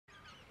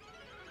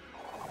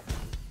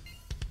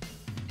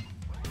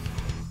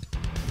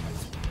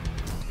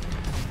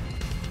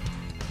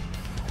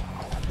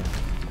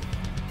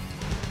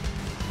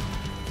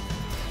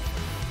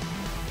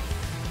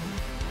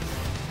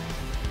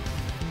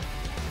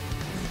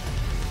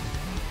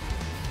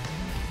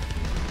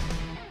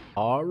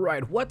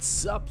Alright,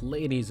 what's up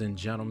ladies and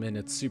gentlemen,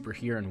 it's Super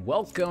here and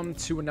welcome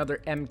to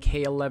another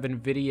MK11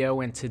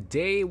 video, and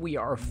today we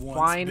are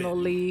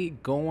finally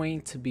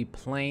going to be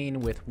playing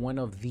with one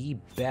of the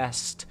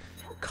best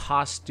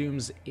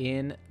costumes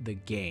in the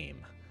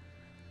game.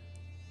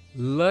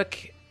 Look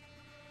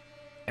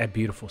at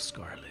beautiful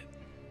Skarlet.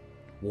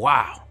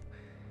 Wow.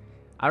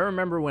 I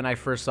remember when I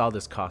first saw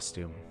this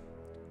costume,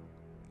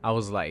 I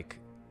was like,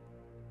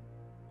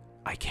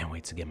 I can't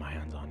wait to get my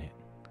hands on it.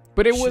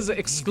 But it was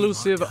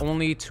exclusive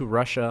only to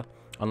Russia,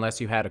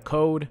 unless you had a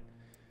code.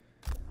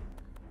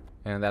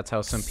 And that's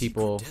how some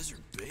people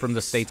from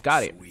the States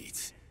got it.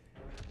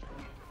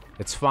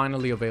 It's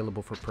finally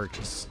available for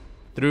purchase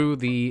through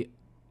the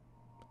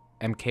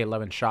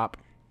MK11 shop,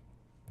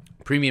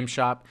 premium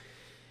shop.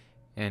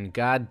 And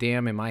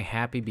goddamn, am I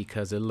happy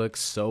because it looks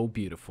so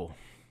beautiful.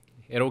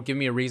 It'll give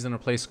me a reason to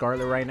play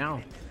Skarlet right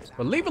now.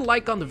 But leave a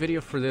like on the video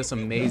for this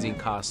amazing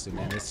costume,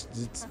 man.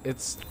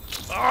 It's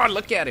oh,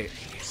 look at it.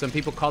 Some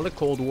people call it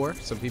Cold War.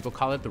 Some people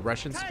call it the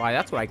Russian Spy.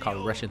 That's what I call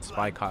a Russian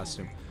Spy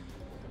costume.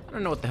 I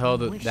don't know what the hell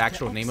the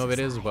actual name of it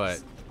is,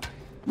 but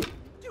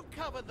You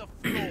covered the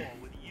floor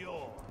with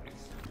yours.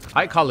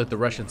 I call it the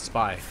Russian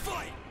Spy.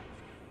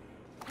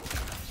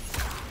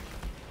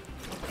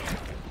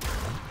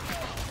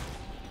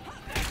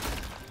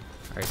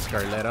 Alright,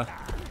 Skarletta.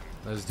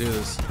 Let's do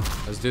this.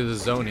 Let's do the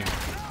zoning.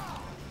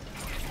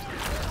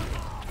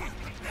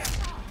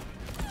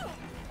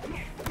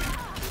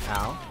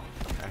 Ow.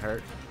 That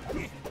hurt.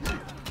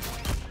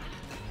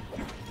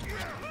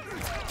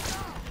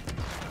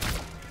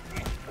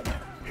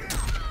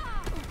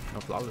 No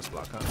flawless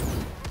block, huh?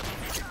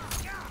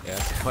 Yeah,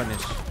 it's a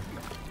punish.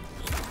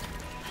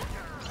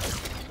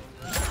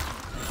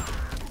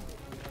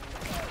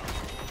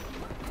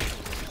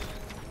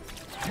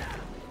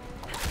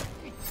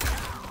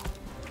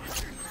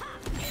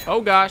 Oh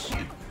gosh.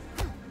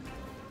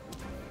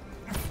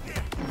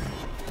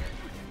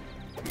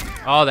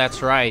 Oh,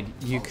 that's right.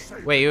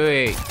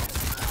 Wait.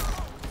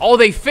 Oh,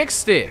 they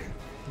fixed it.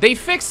 They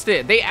fixed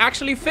it. They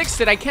actually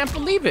fixed it. I can't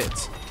believe it.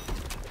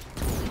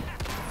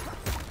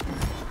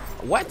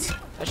 What?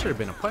 That should have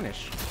been a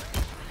punish.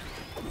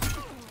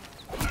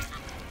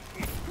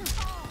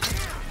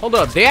 Hold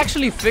up. They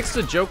actually fixed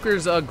the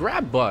Joker's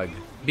grab bug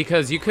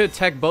because you could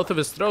tech both of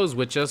his throws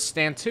with just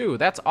stand 2.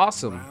 That's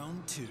awesome.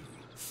 Round 2.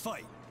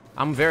 Fight.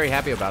 I'm very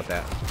happy about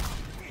that.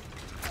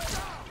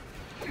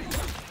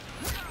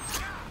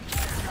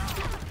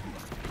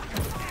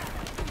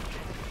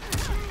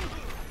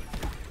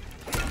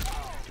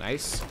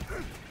 Nice.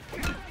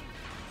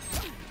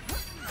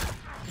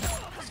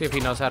 See if he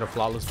knows how to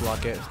flawless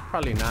block it.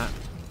 Probably not.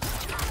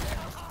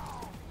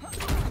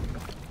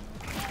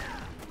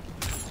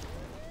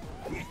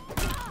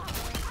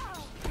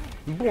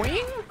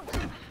 Boing.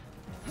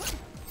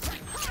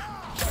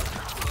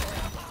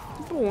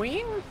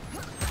 Boing.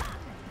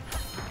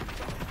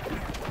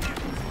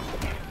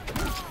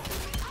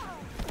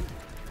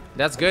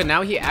 That's good.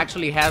 Now he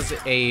actually has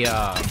a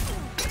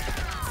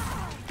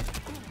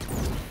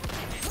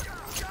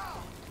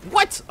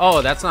What?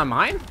 Oh, that's not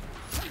mine?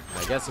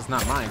 I guess it's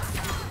not mine.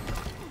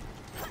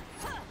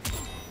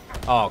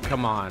 Oh,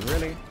 come on.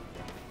 Really?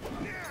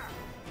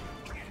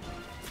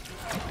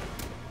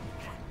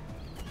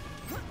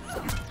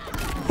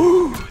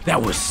 Ooh,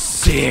 that was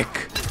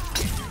sick.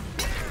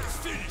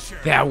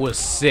 That was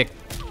sick.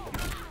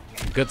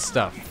 Good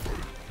stuff.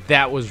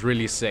 That was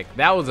really sick.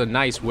 That was a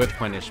nice whip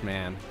punish,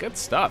 man. Good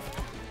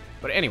stuff.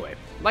 But anyway,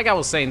 like I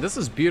was saying, this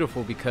is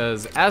beautiful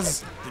because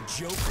as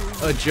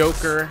a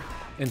Joker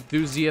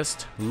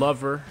enthusiast,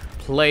 lover,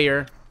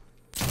 player,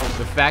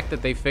 the fact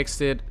that they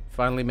fixed it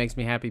finally makes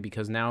me happy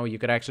because now you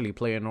could actually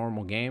play a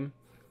normal game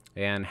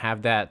and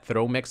have that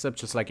throw mix-up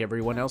just like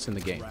everyone else in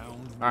the game.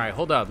 Alright,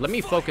 hold up. Let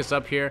me focus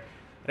up here.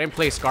 I didn't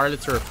play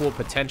Skarlet to her full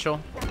potential.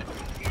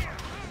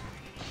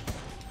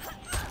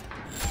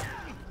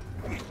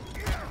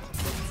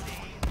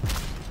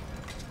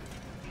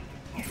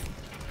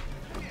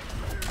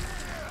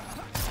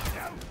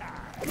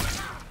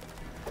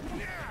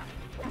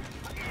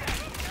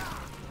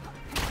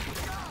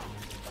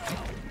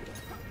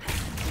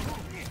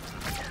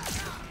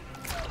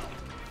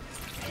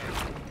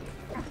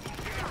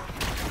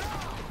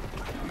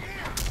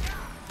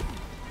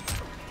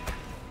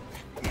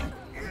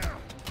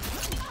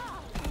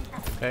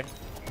 Okay.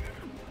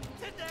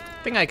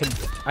 I think I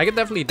could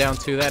definitely down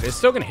to that. It's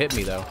still gonna hit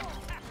me though.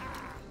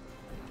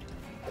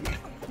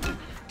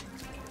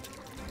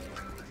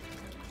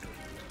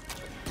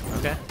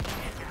 Okay.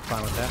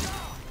 Fine with that.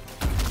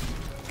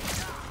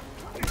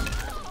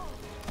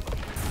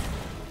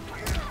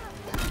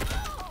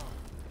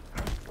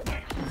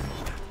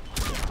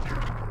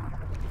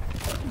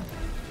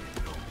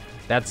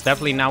 That's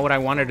definitely not what I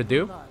wanted to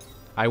do.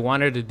 I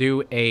wanted to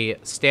do a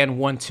stand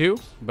 1-2,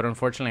 but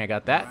unfortunately I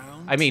got that.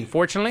 I mean,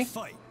 fortunately.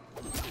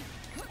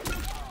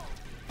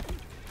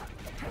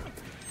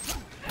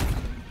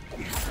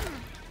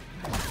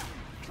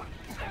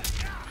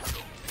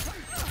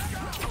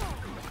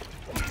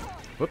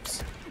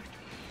 Whoops.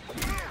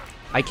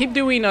 I keep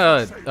doing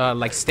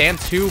like stand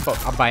 2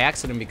 but by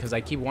accident because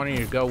I keep wanting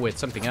to go with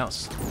something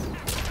else.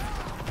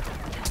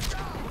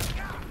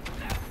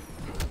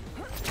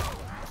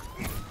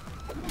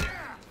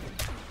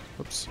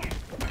 Oops.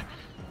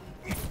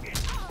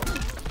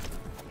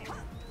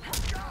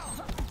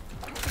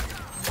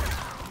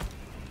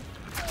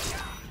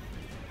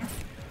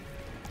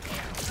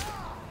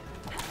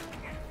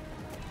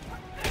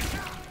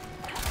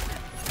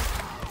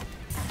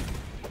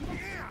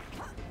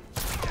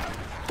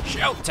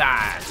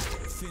 Showtime!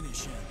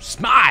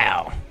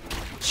 Smile!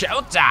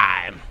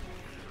 Showtime!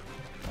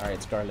 Alright,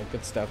 Skarlet,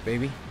 good stuff,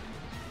 baby.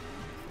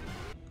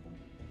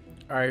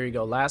 Alright, here we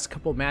go. Last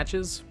couple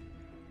matches.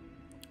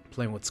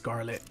 Playing with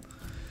Skarlet.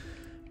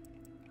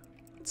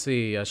 Let's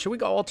see, should we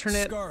go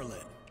alternate?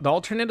 Skarlet. The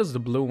alternate is the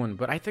blue one,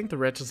 but I think the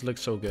red just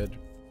looks so good.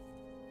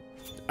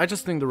 I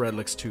just think the red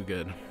looks too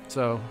good.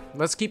 So,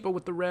 let's keep it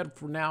with the red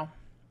for now.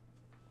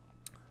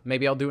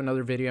 Maybe I'll do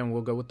another video and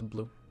we'll go with the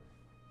blue.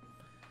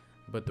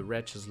 But the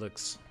red just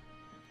looks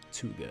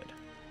too good.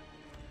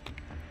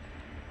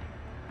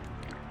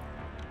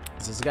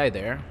 Is this guy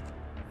there?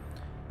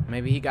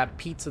 Maybe he got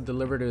pizza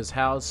delivered to his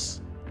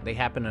house. They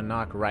happened to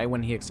knock right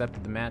when he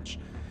accepted the match.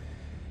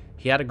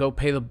 He had to go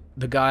pay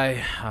the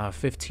guy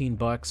 15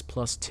 bucks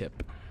plus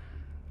tip.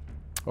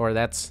 Or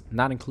that's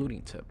not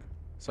including tip.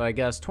 So I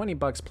guess 20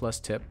 bucks plus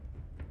tip.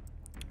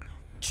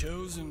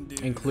 Chosen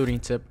dude. Including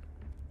tip.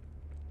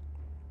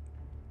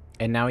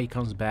 And now he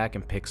comes back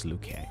and picks Liu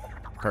Kang.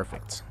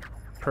 Perfect.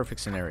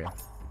 Perfect scenario.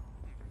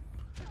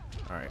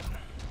 Alright.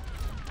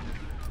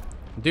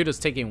 Dude is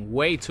taking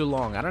way too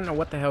long. I don't know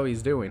what the hell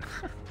he's doing.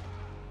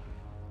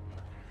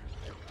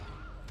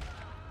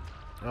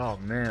 Oh,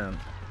 man.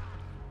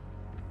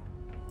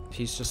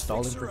 He's just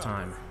stalling for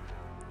time.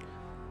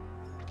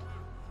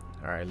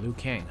 Alright, Liu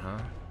Kang, huh?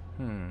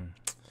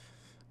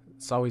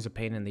 It's always a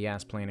pain in the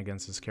ass playing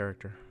against this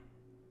character.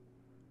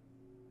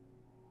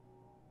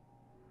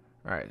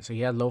 Alright, so he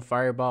had low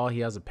fireball,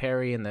 he has a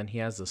parry, and then he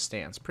has the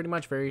stance. Pretty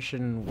much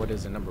variation, what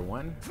is it, number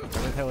 1? What the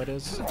hell it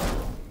is?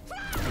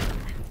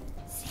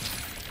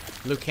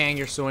 Liu Kang,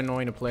 you're so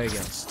annoying to play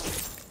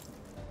against.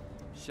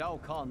 Shao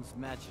Kahn's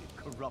magic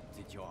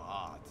corrupted your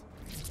heart.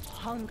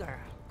 Hunger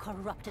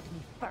corrupted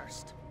me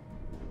first.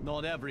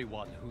 Not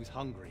everyone who's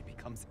hungry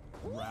becomes...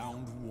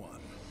 Round 1.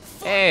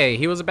 Hey,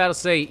 he was about to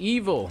say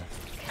evil.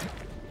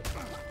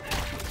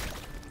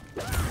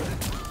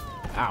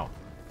 Ow.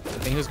 I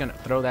think he was gonna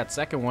throw that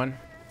second one.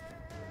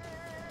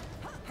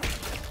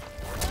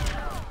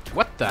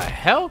 What the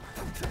hell?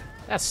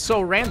 That's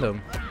so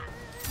random.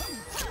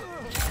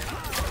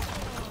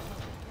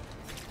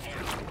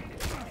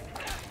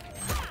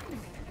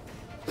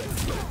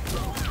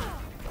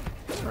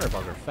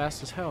 Fireballs are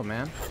fast as hell,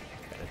 man.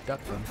 Gotta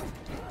duck them.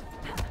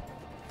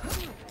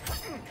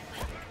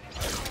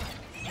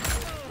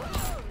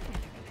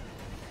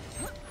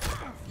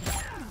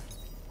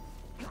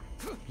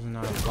 Isn't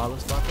that a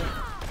flawless bucket?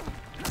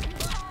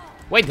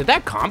 Wait, did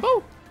that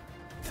combo?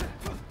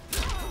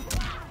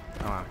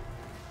 Oh, I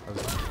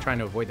was trying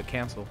to avoid the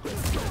cancel.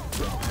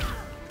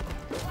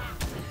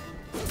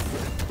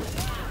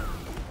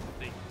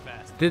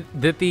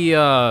 Did the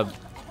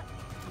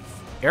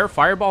air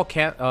fireball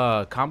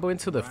combo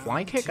into the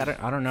flying kick?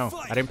 I don't know.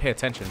 I didn't pay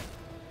attention.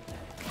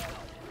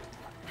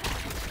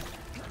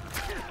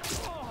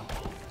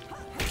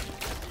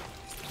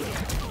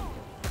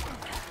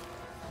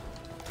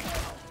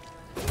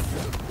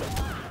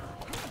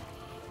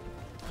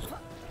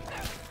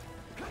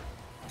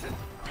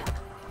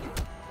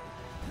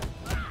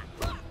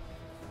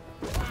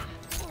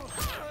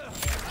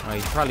 He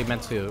probably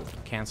meant to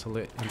cancel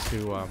it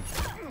into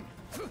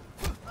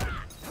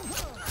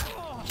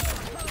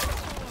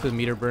the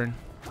meter burn.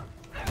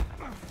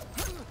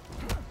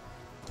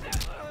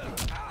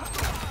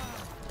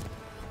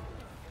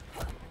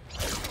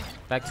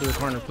 Back to the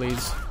corner,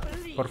 please.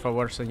 Por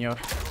favor, señor.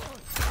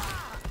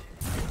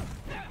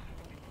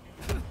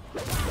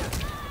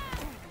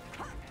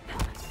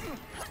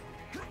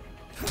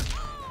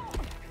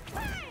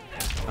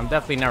 I'm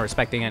definitely not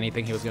respecting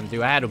anything he was gonna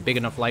do. I had a big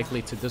enough life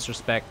lead to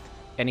disrespect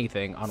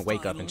anything on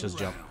wake up and just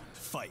jump.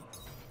 Fight.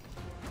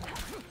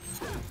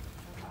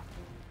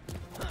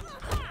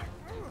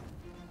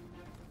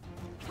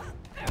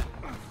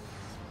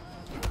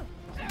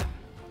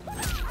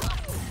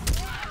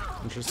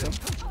 Interesting.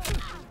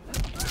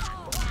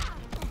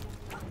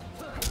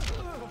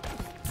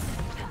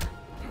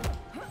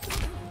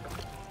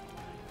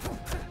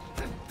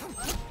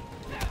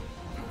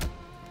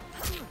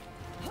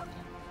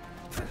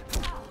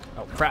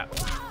 Oh crap.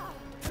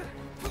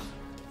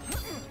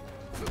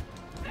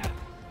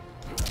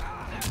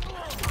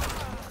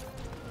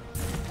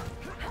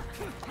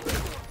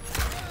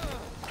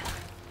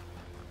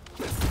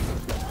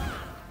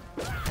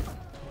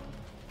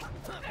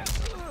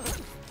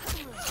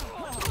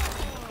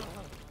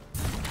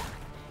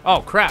 Oh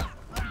crap.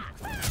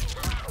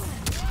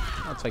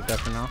 I'll take that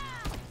for now.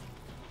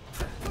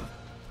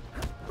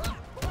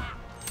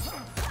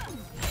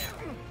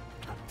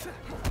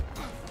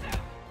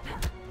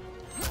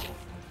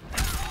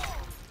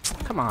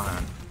 Come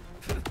on.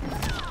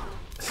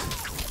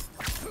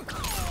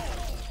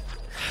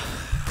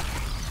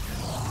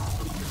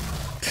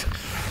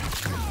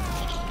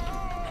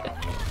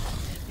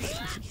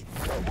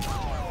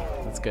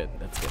 That's good.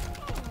 That's good.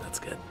 That's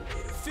good.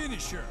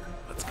 Finisher.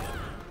 That's good.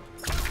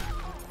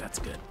 That's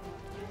good.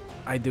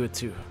 I do it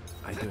too.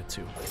 I do it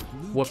too.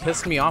 What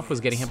pissed me off was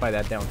getting hit by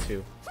that down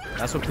too.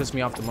 That's what pissed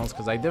me off the most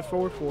because I did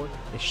forward 4.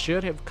 It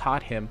should have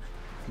caught him,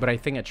 but I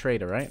think it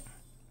traded, right?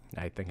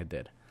 I think it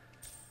did.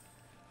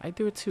 I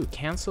do it too.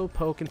 Cancel,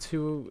 poke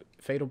into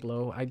fatal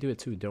blow. I do it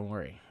too. Don't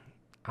worry.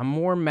 I'm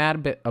more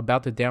mad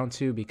about the down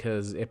 2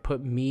 because it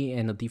put me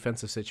in a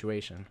defensive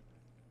situation.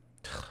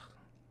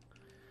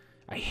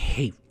 I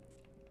hate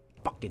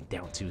fucking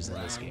down 2s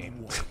in this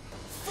game.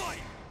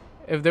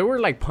 If they were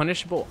like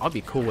punishable, I'll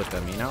be cool with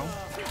them, you know?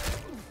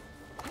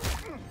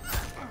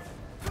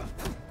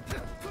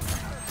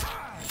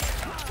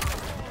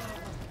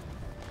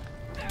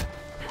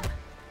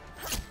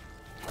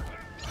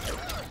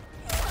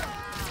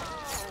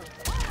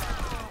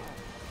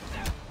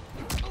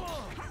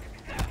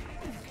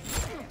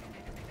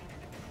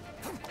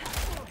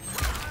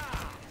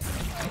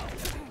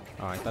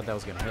 Oh, I thought that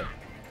was gonna hit.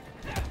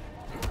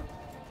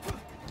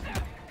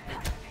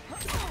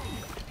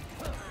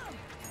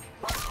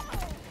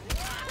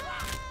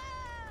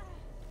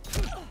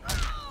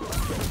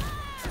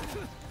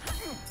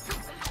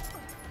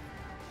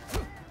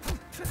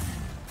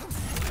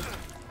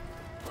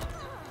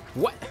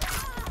 What?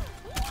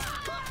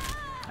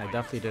 I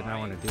definitely did not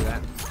want to do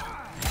that.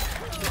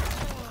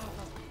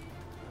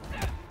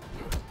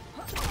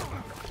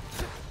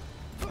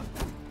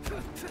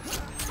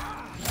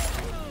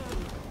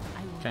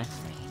 Okay.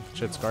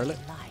 Should Skarlet?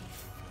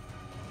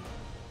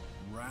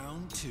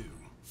 Round 2.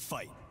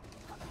 Fight.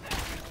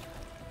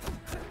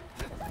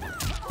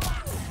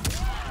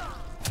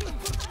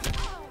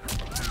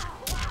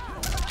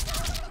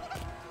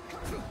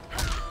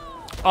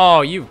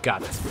 Oh, you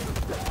got it.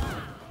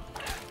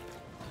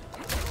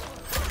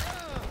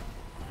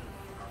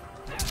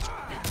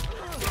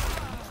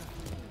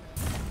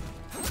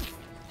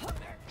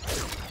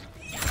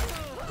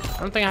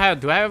 I don't think I have.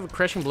 Do I have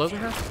crushing blows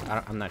with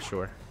her? I'm not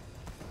sure.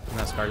 I'm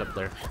not Skarlet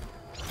player.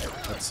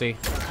 Let's see.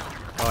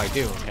 Oh, I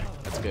do. Okay,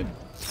 that's good.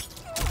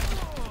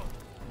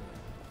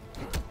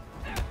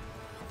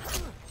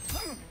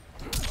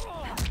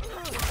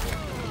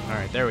 All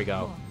right, there we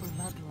go.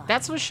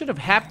 That's what should have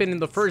happened in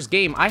the first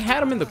game. I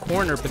had him in the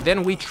corner, but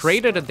then we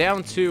traded a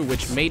down 2,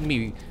 which made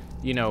me,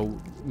 you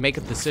know, make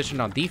a decision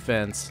on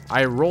defense.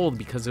 I rolled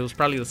because it was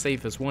probably the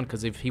safest one,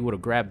 because if he would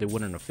have grabbed it,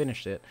 wouldn't have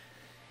finished it.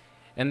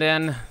 And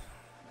then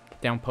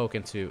down poke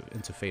into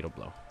fatal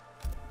blow.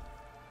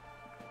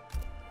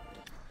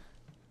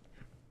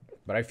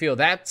 But I feel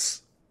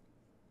that's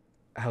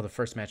how the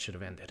first match should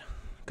have ended,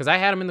 because I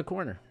had him in the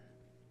corner.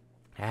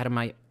 I had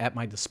him at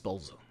my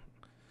disposal.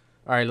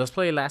 All right, let's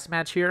play last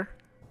match here.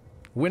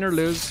 Win or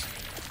lose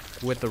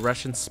with the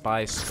Russian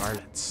spy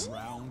Skarlets.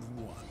 Round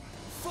 1.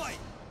 Fight.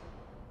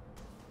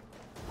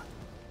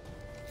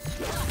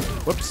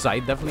 Whoops, I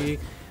definitely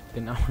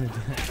did not want to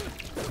do that.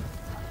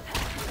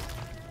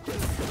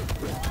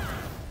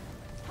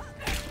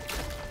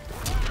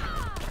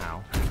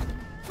 Ow.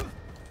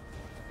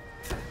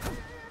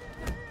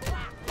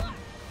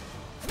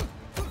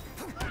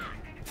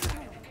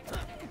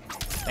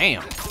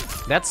 Damn.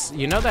 That's,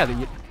 you know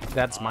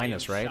that's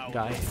minus, right,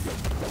 guy?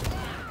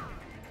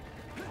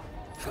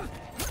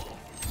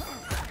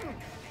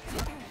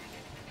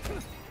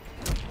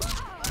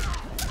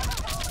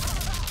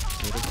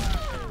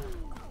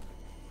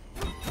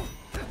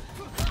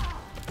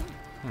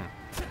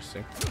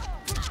 Interesting.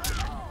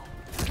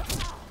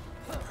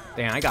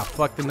 Damn, I got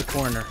fucked in the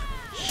corner.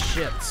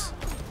 Shit.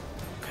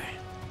 Okay.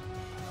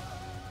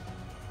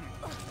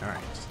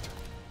 Alright.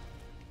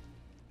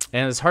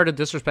 And it's hard to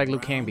disrespect Liu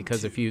Kang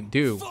because if you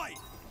do,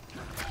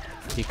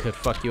 he could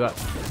fuck you up.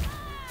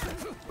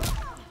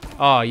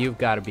 Oh, you've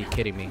got to be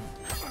kidding me.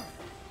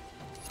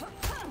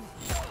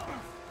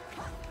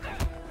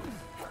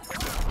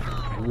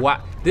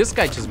 What? This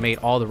guy just made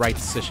all the right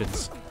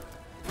decisions.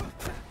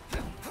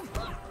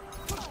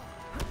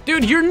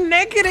 Dude, you're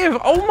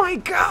negative! Oh my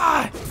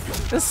god!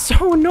 That's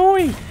so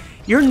annoying!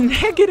 You're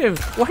negative!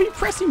 Why are you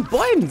pressing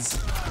buttons?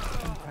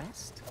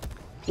 Impressed?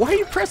 Why are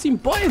you pressing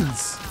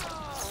buttons?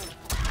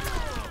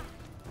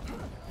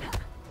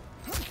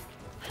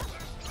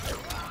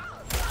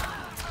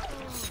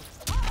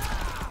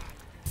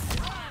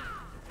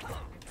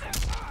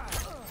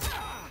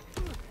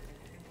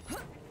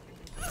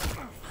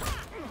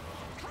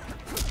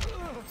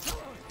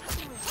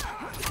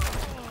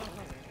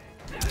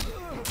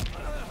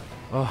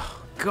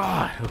 Oh,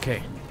 God.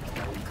 Okay.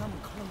 Come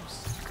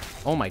close.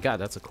 Oh, my God.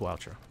 That's a cool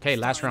outro. Okay,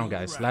 last round,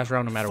 guys. Last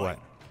round no matter what.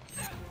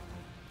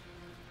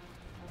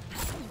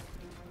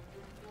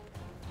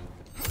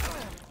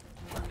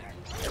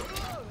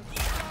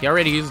 He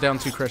already used down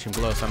 2 crushing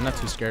blows, so I'm not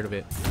too scared of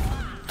it.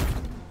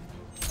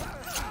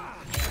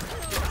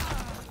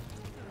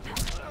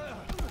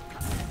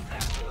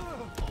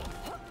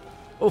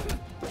 Oh.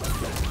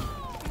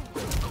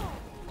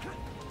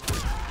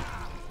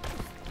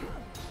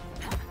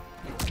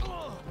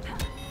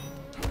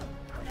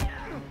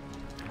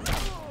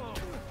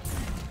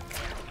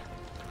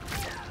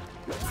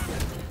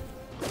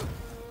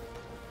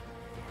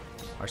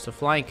 There's the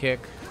flying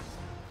kick.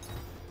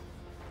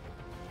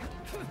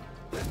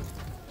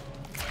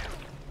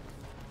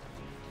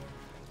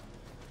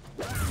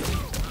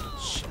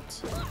 Shit.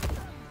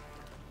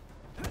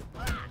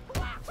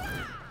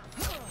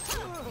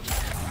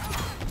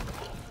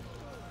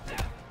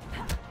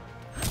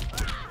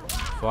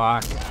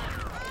 Fuck.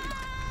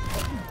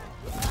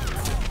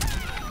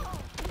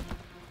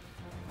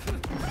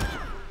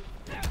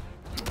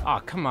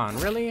 Oh, come on,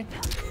 really?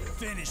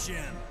 Finish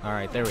him. All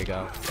right, there we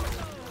go.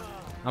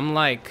 I'm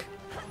like,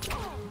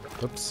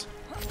 oops.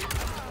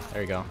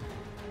 There you go.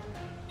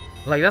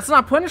 Like, that's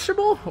not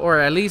punishable, or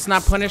at least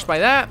not punished by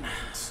that.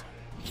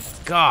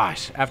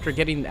 Gosh, after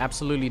getting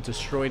absolutely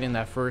destroyed in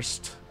that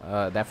first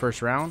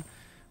round,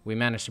 we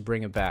managed to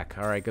bring it back.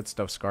 All right, good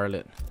stuff,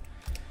 Skarlet.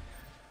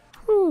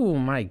 Oh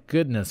my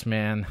goodness,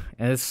 man.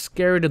 And it's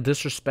scary to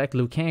disrespect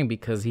Liu Kang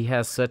because he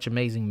has such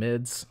amazing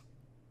mids.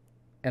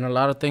 And a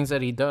lot of things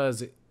that he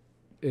does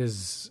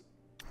is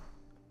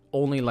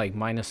only like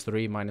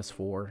 -3,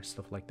 -4,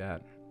 stuff like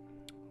that.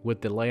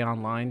 With delay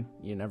online,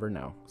 you never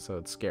know. So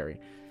it's scary.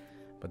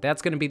 But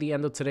that's going to be the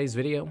end of today's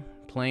video.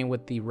 Playing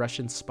with the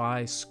Russian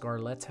spy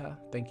Skarlet.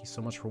 Thank you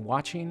so much for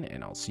watching,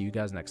 and I'll see you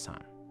guys next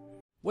time.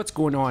 What's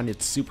going on?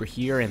 It's Super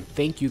here, and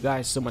thank you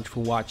guys so much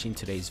for watching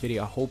today's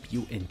video. I hope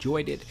you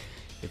enjoyed it.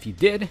 If you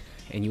did,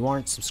 and you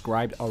aren't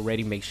subscribed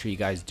already, make sure you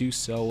guys do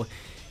so.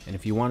 And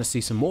if you want to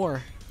see some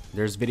more,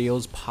 there's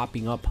videos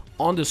popping up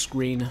on the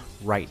screen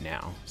right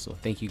now. So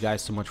thank you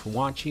guys so much for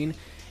watching,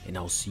 and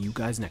I'll see you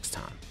guys next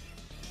time.